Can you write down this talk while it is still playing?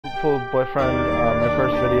Hatoful boyfriend, my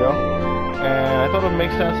first video, and I thought it would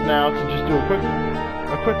make sense now to just do a quick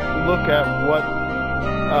look at what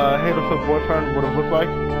Hatoful boyfriend would have looked like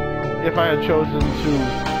if I had chosen to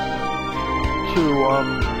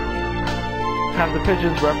have the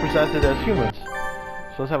pigeons represented as humans.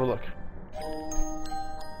 So let's have a look.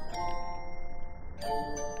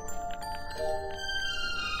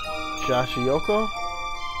 Joshyblogz.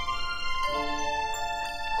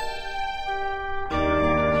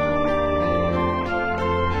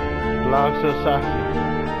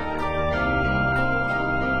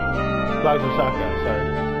 Blogzosaka, sorry.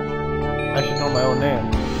 I should know my own name.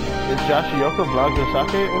 Is Joshyblogz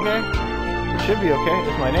okay? It should be okay.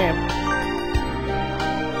 It's my name.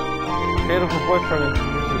 Hatoful boyfriend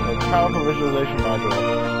uses a powerful visualization module,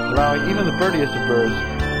 allowing even the birdiest of birds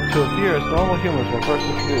to appear as normal humans when first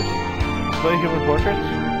introduced. Display human portraits?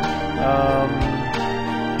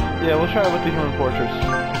 Yeah, we'll try it with the human portraits.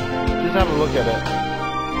 Just have a look at it.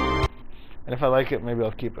 And if I like it, maybe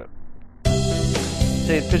I'll keep it.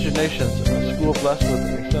 Say Pigeon Nations, a school blessed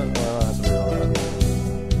with extent. Well, I don't have to read all that.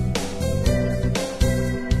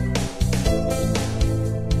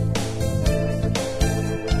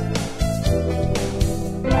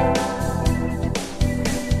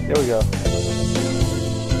 Here we go.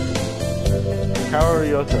 Kaoru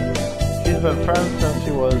Yota. He's been friends since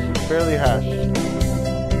he was barely hatched.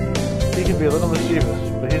 He can be a little mischievous,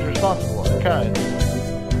 but he's responsible and kind.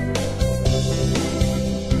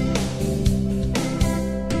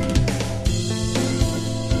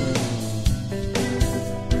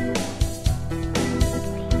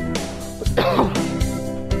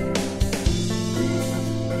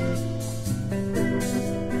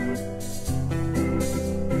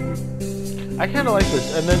 I kind of like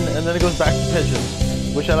this, and then it goes back to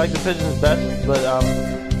pigeons, which I like the pigeons best. But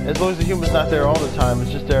as long as the human's not there all the time,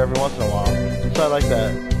 it's just there every once in a while. So I like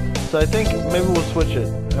that. So I think maybe we'll switch it,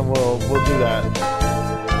 and we'll do that.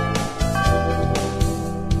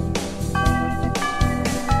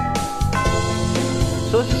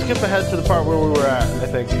 So let's just skip ahead to the part where we were at, I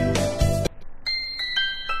think.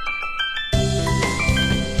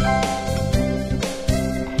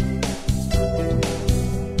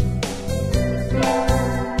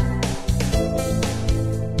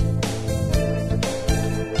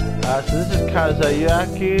 So this is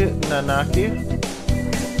Kazuyaki Nanaki.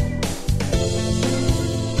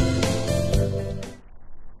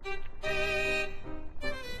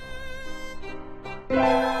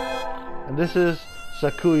 And this is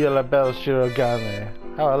Sakuya Label Shirogane.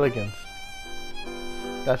 How elegant.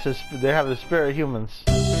 That's his. They have the spirit humans.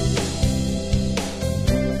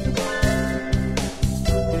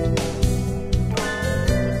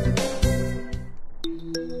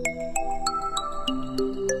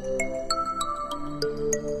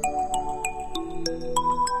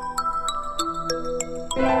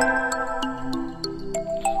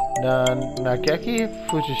 Nageki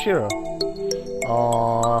Fujishiro.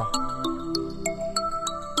 Aww.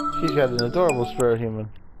 She's got an adorable spirit human.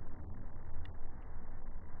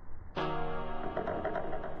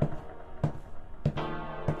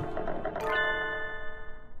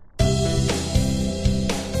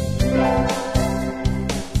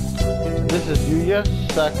 This is Yuya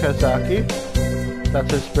Sakazaki.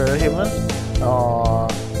 That's his spirit human.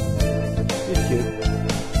 Aww. He's cute.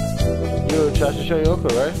 You're Joshyblogz,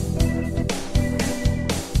 right?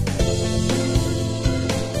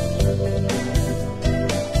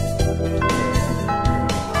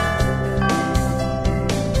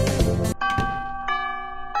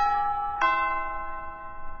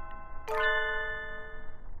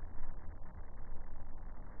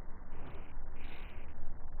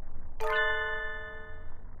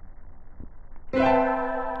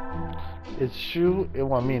 It's Shu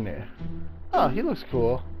Iwamine. Oh, he looks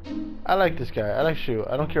cool. I like this guy. I like Shu.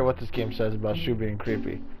 I don't care what this game says about Shu being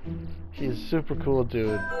creepy. He's a super cool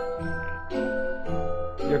dude.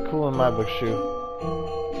 You're cool in my book, Shu.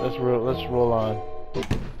 Let's roll on.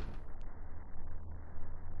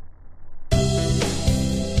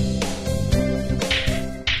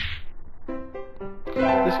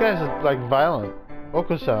 This guy's like violent.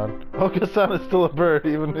 Oko-san. Oko-san is still a bird,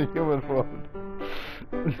 even in human form.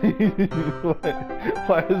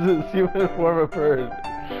 Why is this human form a bird?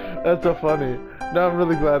 That's so funny. Now I'm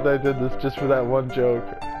really glad that I did this just for that one joke.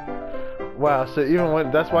 Wow, so even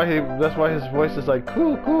when that's why his voice is like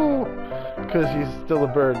cool, because he's still a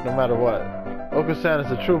bird no matter what. Oko-san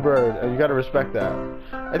is a true bird, and you gotta respect that.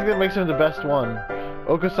 I think that makes him the best one.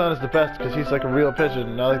 Oko-san is the best because he's like a real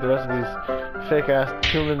pigeon, not like the rest of these fake-ass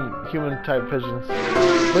human type pigeons.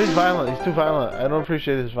 But he's violent. He's too violent. I don't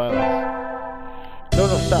appreciate his violence. No,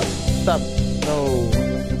 stop, no.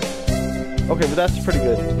 Okay, but that's pretty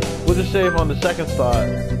good. We'll just save on the second slot.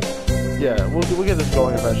 Yeah, we'll get this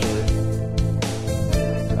going eventually.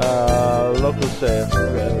 Local save.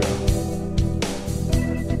 Okay, there we go.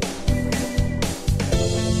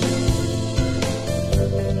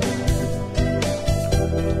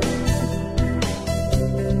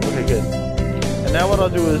 Okay, good. And now what I'll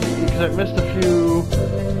do is, because I missed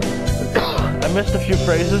a few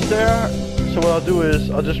phrases there, so what I'll do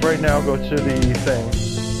is, I'll just right now go to the thing.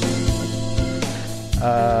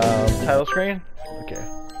 Title screen? Okay.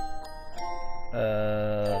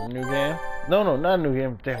 New game? No, not new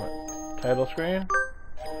game, damn it. Title screen.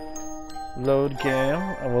 Load game,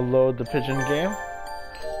 and we'll load the pigeon game.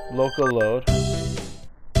 Local load.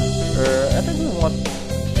 I think we want to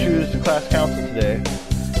choose the class council today.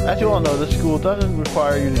 As you all know, this school doesn't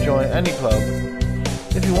require you to join any club.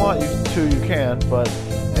 If you want to, you can, but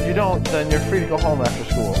if you don't, then you're free to go home after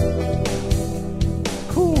school.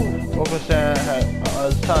 Cool. Open-San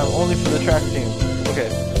has time only for the track team. Okay,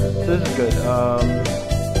 so this is good.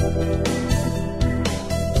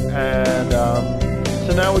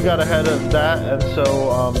 So now we got ahead of that, and so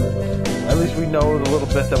at least we know the little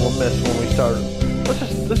bit that we'll miss when we start.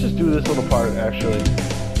 Let's just do this little part actually.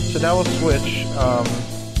 So now we'll switch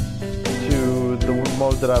to the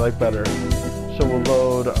mode that I like better. So we'll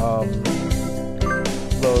load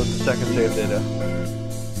the second save data.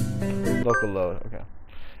 Local load. Okay.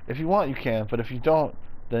 If you want, you can, but if you don't,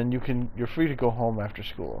 then you're free to go home after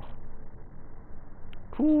school.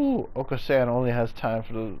 Cool. Oka-san only has time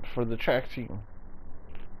for the track team.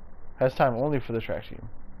 Has time only for the track team.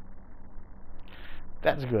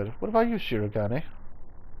 That's good. What about you, Shirogane?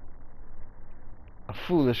 A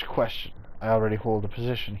foolish question. I already hold a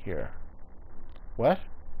position here. What?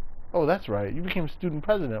 Oh, that's right. You became student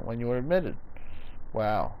president when you were admitted.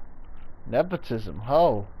 Wow. Nepotism.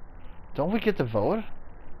 Oh. Don't we get to vote?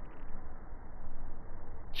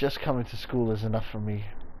 Just coming to school is enough for me.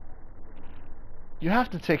 You have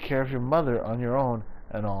to take care of your mother on your own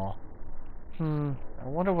and all. I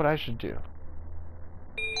wonder what I should do.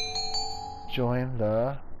 Join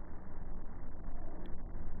the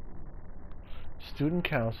student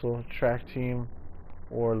council, track team,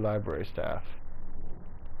 or library staff.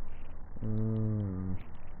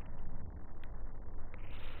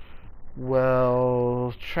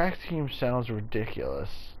 Well, track team sounds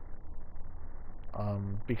ridiculous.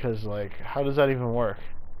 Because like, how does that even work?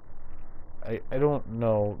 I don't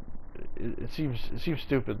know. It seems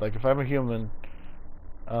stupid. Like, if I'm a human,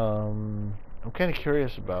 I'm kind of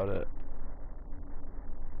curious about it.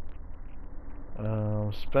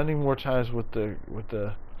 Spending more times with the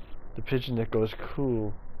pigeon that goes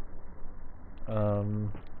cool.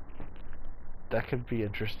 That could be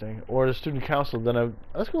interesting. Or the student council. Then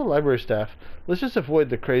let's go with library staff. Let's just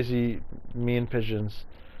avoid the crazy mean pigeons.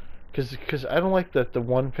 Cause I don't like that the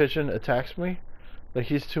one pigeon attacks me. Like,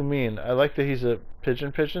 he's too mean. I like that he's a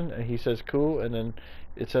pigeon and he says cool and then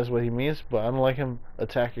it says what he means, but I don't like him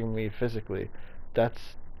attacking me physically.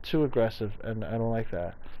 That's too aggressive and I don't like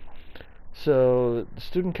that. So, the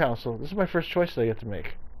student council, this is my first choice that I get to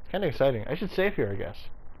make. It's kind of exciting. I should save here, I guess.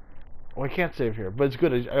 Oh, I can't save here, but it's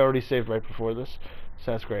good. I already saved right before this,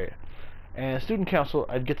 so that's great. And student council,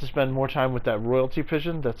 I'd get to spend more time with that royalty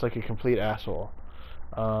pigeon that's like a complete asshole.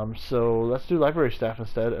 So let's do library staff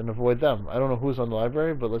instead and avoid them. I don't know who's on the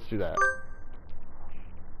library, but let's do that.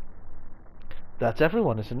 That's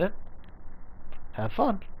everyone, isn't it? Have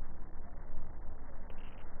fun.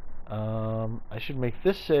 I should make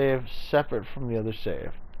this save separate from the other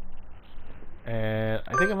save. And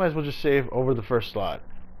I think I might as well just save over the first slot.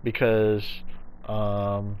 Because,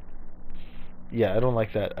 yeah, I don't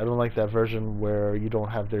like that. I don't like that version where you don't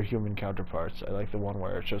have their human counterparts. I like the one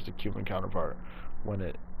where it shows the human counterpart when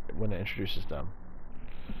it introduces them.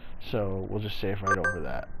 So we'll just save right over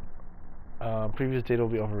that. Previous data will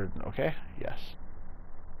be overridden. Okay? Yes.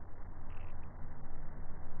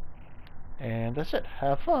 And that's it.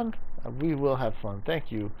 Have fun. We will have fun.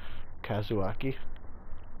 Thank you, Kazuaki.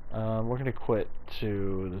 We're gonna quit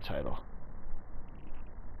to the title.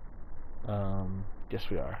 Yes,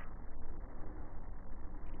 we are.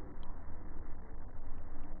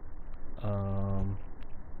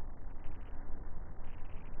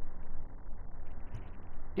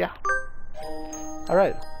 Yeah.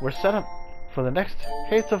 Alright, we're set up for the next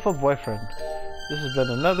Hatoful Boyfriend. This has been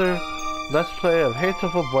another Let's Play of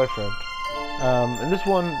Hatoful Boyfriend. In this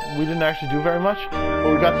one, we didn't actually do very much, but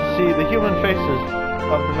we got to see the human faces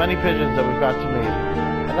of the many pigeons that we've got to meet.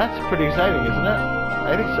 And that's pretty exciting, isn't it?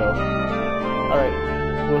 I think so. Alright,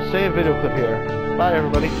 we'll save a video clip here. Bye,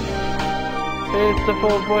 everybody.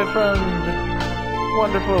 Hatoful Boyfriend.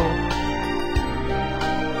 Wonderful.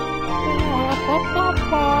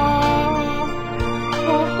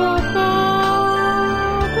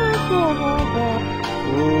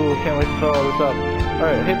 Ooh, can't wait to fill all this up.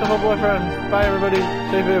 Alright, Hatoful boyfriend. Bye everybody.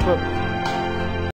 Stay faithful.